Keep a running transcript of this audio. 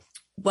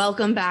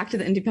Welcome back to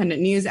the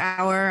Independent News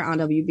Hour on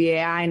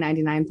WBAI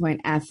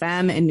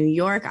 99.FM in New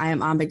York. I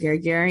am Amba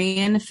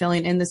Gargarian,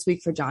 filling in this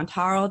week for John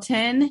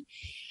Tarleton.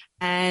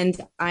 And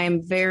I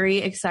am very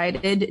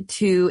excited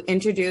to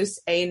introduce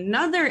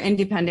another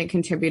independent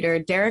contributor,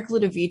 Derek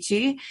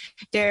Ludovici.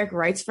 Derek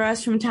writes for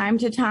us from time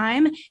to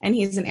time, and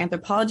he's an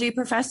anthropology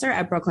professor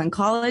at Brooklyn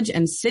College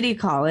and City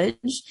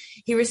College.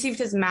 He received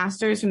his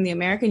master's from the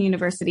American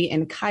University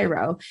in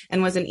Cairo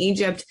and was in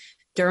Egypt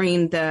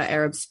during the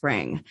Arab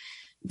Spring.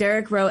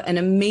 Derek wrote an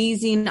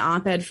amazing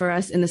op-ed for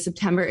us in the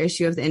September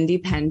issue of The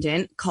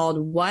Independent called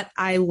What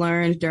I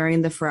Learned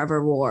During the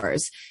Forever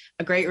Wars.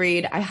 A great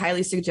read. I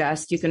highly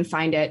suggest you can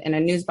find it in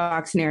a news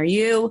box near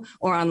you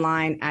or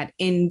online at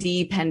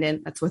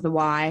independent, that's with a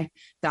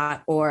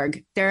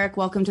Y.org. Derek,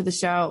 welcome to the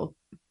show.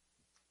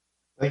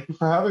 Thank you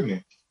for having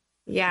me.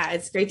 Yeah,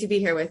 it's great to be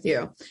here with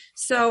you.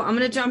 So I'm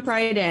going to jump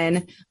right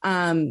in,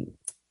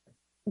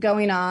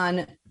 going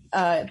on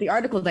the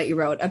article that you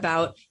wrote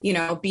about,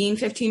 being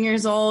 15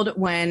 years old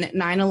when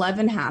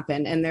 9/11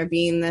 happened and there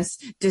being this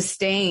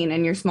disdain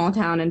in your small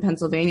town in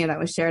Pennsylvania that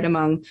was shared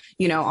among,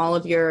 all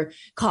of your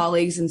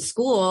colleagues in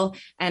school,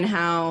 and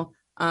how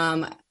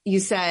you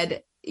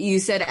said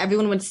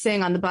everyone would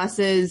sing on the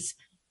buses,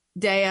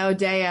 Deo,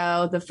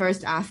 Deo, the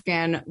first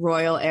Afghan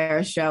Royal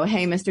Air Show.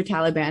 Hey, Mr.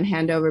 Taliban,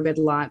 hand over Bin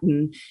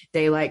Laden.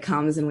 Daylight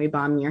comes and we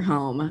bomb your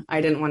home.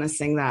 I didn't want to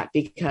sing that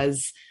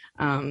because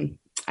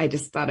I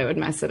just thought I would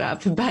mess it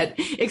up. But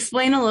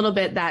explain a little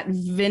bit that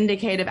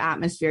vindicative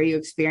atmosphere you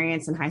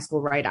experienced in high school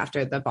right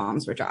after the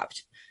bombs were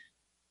dropped.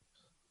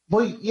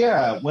 Well,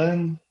 yeah,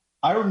 when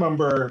I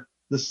remember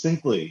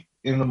distinctly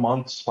in the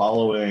months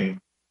following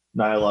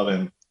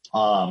 9/11,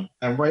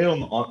 and right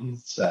on the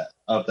onset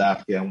of the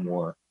Afghan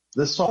war,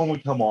 this song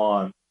would come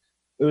on.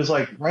 It was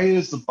like right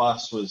as the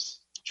bus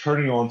was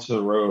turning onto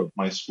the road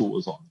my school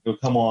was on. It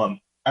would come on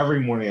every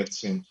morning at the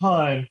same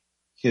time.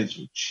 Kids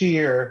would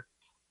cheer.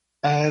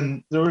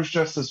 And there was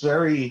just this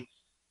very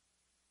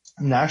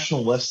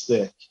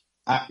nationalistic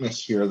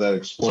atmosphere that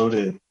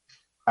exploded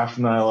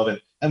after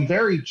 9/11 and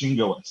very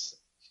jingoistic.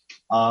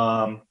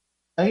 And,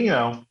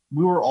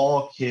 we were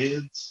all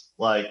kids.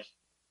 Like,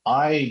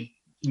 I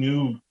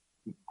knew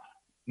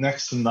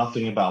next to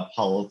nothing about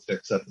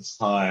politics at this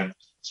time,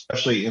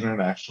 especially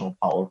international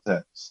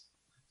politics.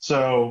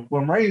 So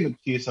when writing the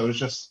piece, I was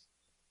just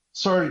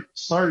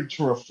started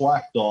to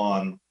reflect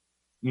on,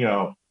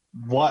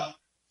 what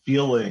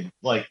feeling,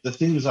 like the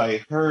things I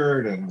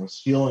heard and was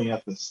feeling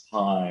at this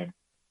time,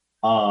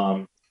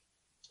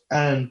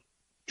 and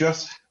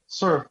just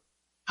sort of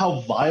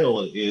how vile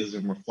it is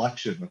in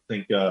reflection to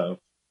think of,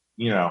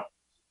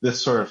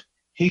 this sort of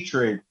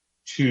hatred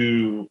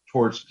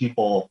towards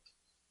people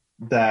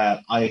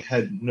that I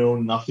had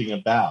known nothing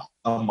about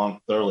a month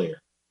earlier.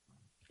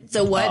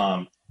 So what?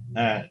 Go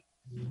ahead.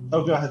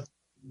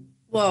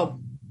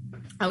 Well,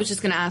 I was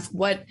just going to ask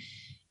what.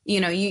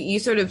 You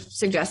sort of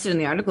suggested in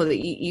the article that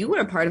you were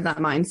a part of that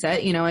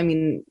mindset.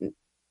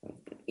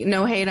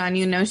 No hate on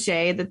you, no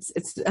shade.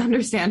 It's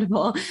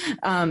understandable.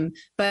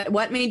 But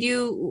what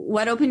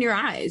opened your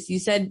eyes? You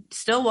said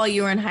still while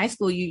you were in high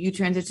school, you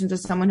transitioned to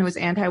someone who was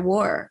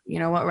anti-war.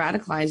 What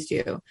radicalized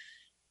you?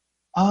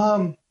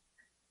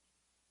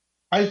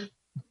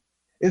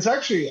 It's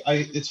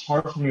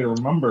hard for me to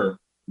remember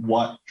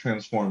what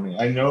transformed me.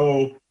 I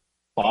know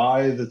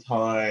by the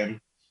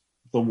time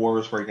the war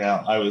was breaking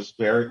out,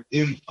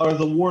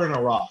 the war in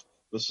Iraq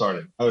was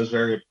starting. I was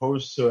very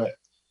opposed to it.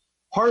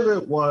 Part of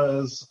it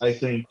was, I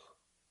think,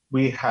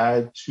 we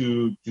had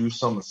to do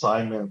some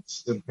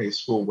assignments in high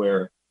school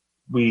where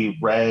we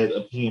read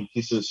opinion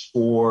pieces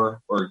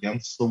for or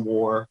against the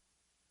war.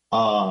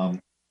 And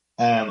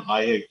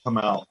I had come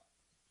out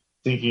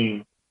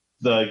thinking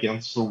the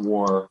against the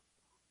war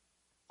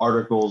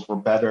articles were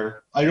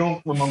better. I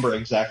don't remember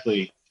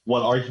exactly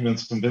what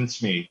arguments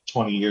convinced me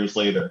 20 years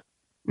later.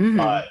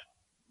 Mm-hmm.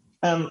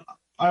 And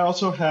I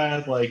also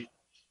had I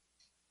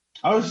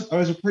was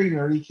a pretty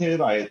nerdy kid.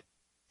 I had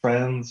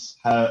friends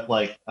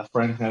a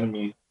friend handed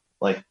me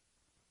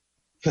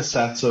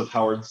cassettes of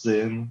Howard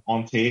Zinn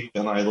on tape,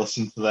 and I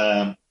listened to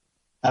them,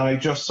 and I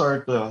just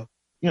started to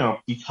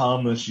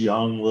become this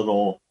young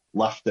little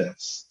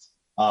leftist.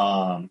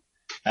 And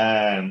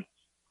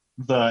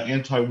the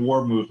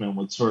anti-war movement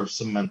would sort of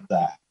cement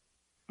that.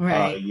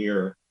 Right. A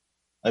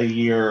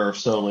year or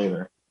so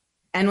later.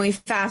 And we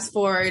fast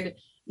forward.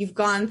 You've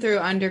gone through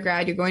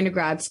undergrad, you're going to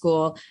grad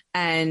school,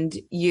 and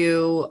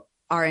you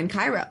are in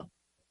Cairo.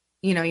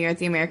 You're at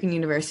the American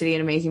University,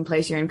 an amazing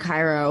place. You're in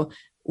Cairo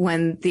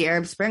when the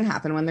Arab Spring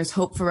happened, when there's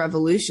hope for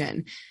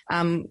revolution.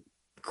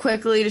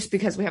 Quickly, just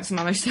because we have some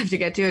other stuff to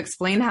get to,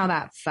 explain how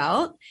that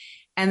felt,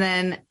 and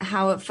then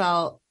how it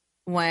felt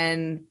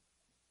when,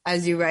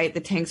 as you write,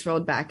 the tanks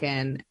rolled back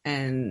in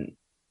and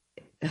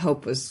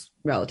hope was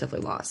relatively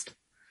lost.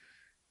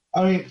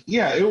 I mean,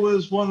 yeah, it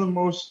was one of the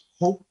most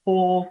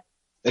hopeful,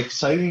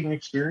 exciting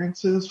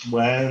experiences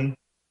when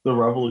the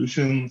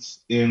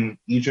revolutions in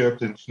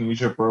Egypt and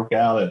Tunisia broke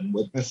out, and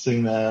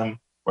witnessing them,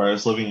 where I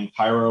was living in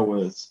Cairo,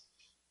 was,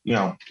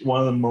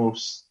 one of the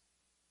most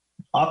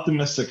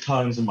optimistic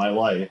times in my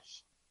life.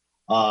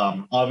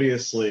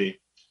 Obviously,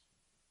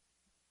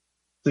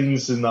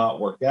 things did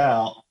not work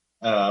out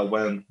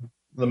when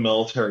the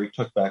military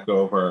took back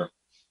over.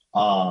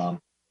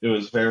 It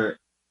was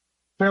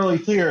fairly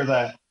clear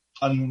that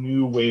a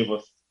new wave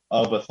of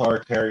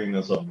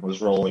authoritarianism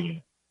was rolling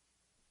in.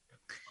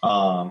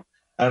 And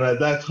at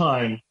that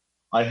time,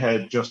 I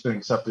had just been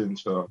accepted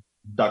into a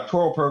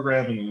doctoral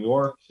program in New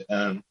York,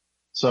 and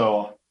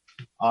so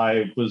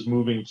I was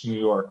moving to New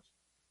York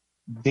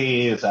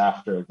days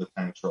after the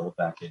tanks rolled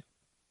back in.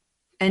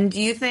 And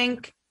do you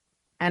think,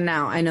 and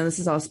now I know this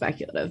is all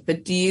speculative,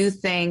 but do you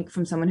think,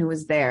 from someone who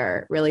was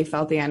there, really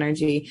felt the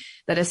energy,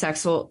 that a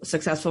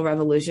successful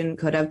revolution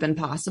could have been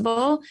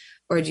possible?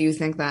 Or do you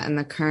think that in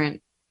the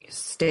current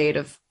state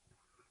of,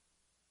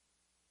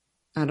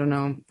 I don't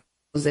know,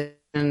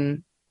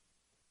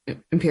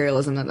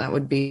 imperialism, that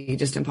would be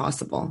just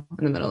impossible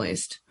in the Middle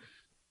East?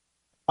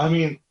 I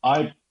mean,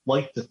 I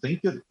like to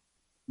think that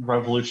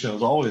revolution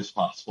is always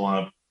possible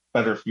and a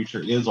better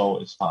future is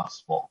always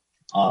possible.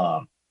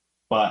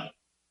 But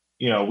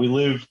we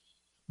live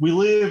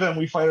and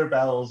we fight our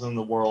battles in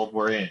the world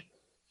we're in.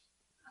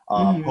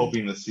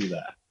 Hoping to see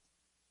that.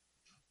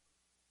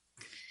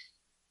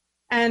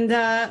 And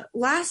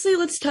lastly,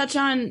 let's touch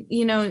on,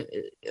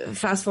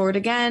 fast forward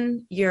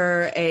again,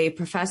 you're a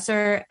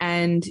professor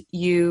and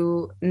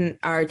you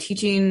are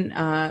teaching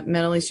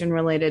Middle Eastern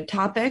related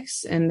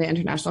topics in the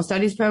international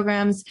studies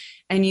programs,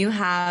 and you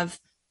have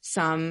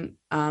some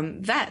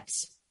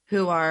vets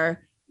who are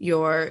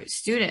your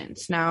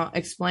students. Now,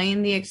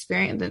 explain the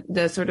experience,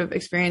 the sort of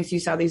experience you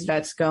saw these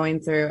vets going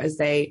through as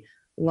they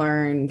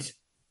learned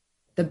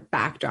the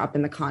backdrop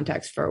and the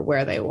context for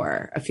where they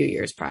were a few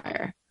years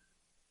prior.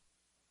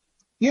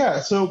 Yeah,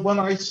 so when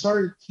I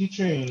started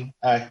teaching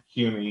at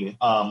CUNY,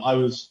 I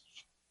was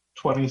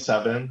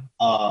 27,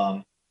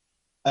 and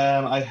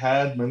I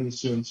had many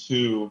students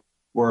who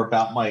were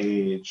about my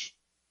age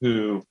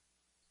who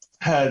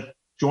had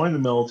joined the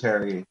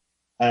military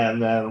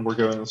and then were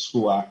going to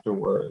school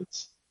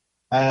afterwards.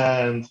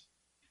 And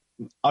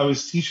I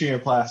was teaching a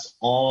class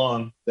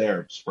on the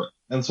Arab Spring.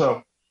 And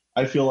so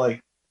I feel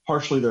like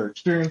partially their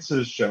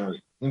experiences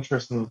generate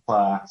interest in the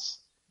class.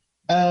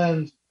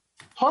 And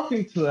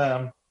talking to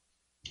them,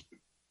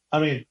 I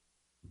mean,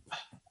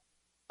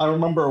 I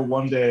remember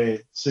one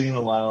day sitting in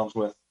the lounge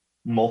with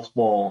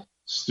multiple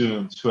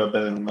students who have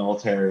been in the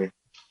military,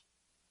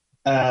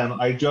 and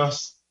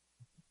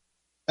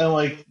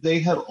they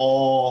had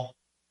all,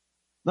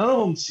 none of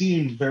them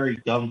seemed very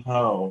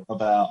gung-ho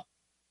about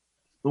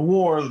the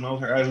war, the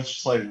military. I was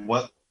just like,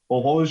 what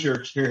was your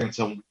experience?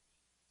 And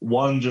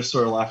one just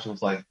sort of laughed and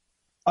was like,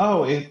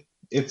 oh,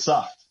 it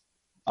sucked.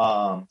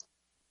 And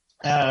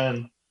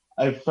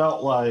I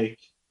felt like,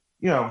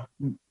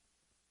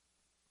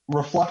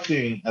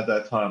 reflecting at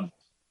that time,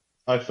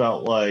 I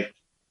felt like,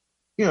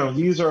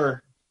 these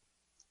are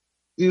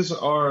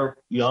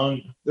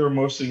young, they were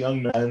mostly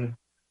young men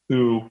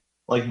who,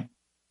 I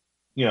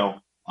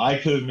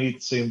could have made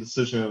the same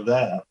decision of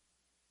that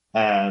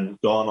and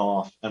gone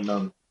off and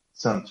then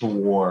sent to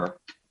war,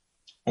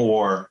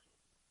 or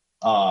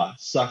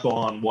stuck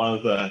on one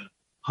of the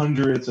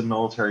hundreds of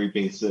military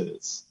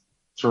bases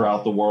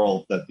throughout the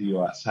world that the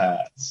U.S.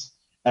 has,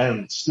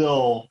 and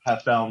still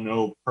have found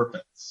no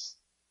purpose.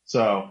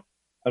 So,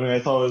 I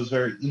thought it was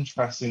very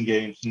interesting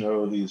getting to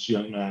know these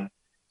young men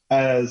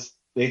as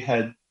they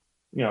had,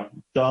 gotten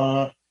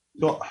out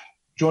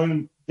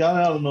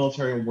of the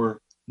military and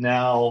were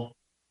now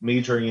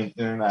majoring in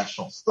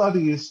international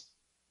studies,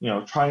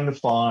 trying to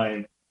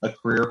find a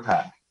career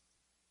path.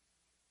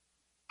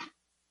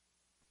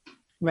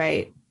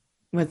 Right.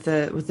 With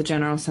the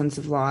general sense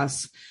of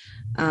loss.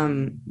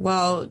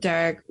 Well,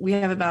 Derek, we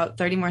have about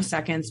 30 more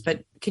seconds,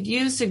 but could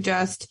you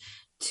suggest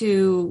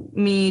to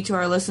me, to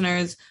our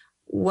listeners,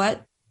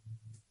 what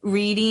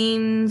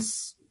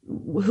readings,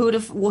 who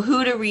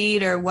to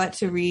read or what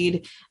to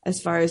read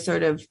as far as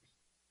sort of,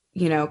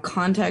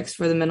 context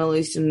for the Middle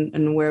East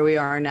and where we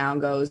are now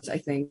goes? I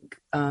think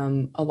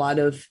a lot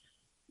of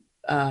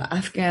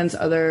Afghans,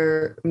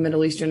 other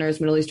Middle Eastern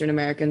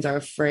Americans are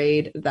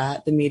afraid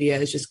that the media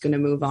is just going to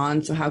move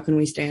on. So how can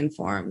we stay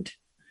informed?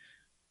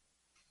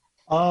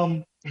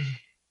 That's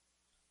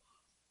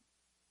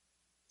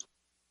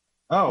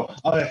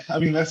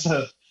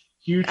a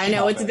huge I know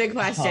topic. It's a big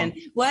question.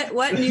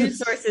 What news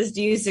sources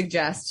do you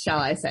suggest, shall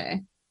I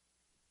say?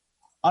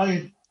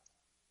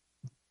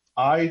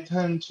 I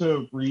tend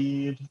to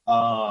read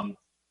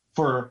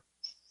for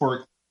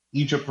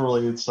Egypt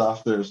related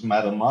stuff. There's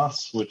Madame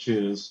Us, which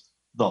is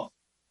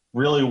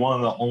really one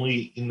of the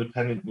only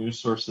independent news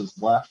sources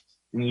left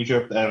in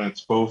Egypt, and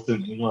it's both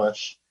in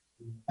English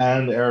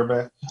and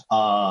Arabic.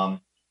 I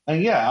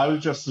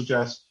would just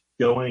suggest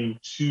going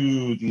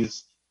to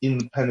these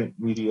independent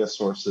media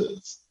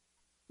sources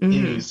in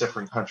these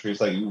different countries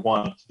that you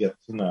want to get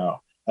to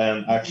know,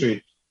 and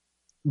actually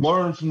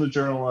learn from the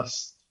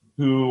journalists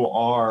who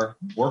are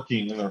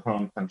working in their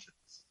home countries.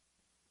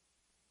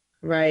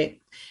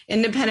 Right.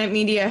 Independent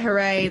media,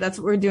 hooray. That's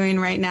what we're doing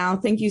right now.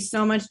 Thank you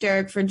so much,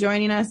 Derek, for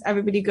joining us.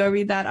 Everybody go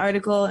read that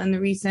article in the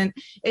recent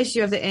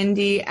issue of the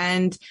Indie,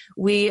 and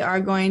we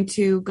are going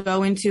to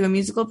go into a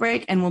musical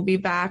break, and we'll be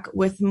back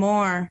with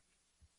more.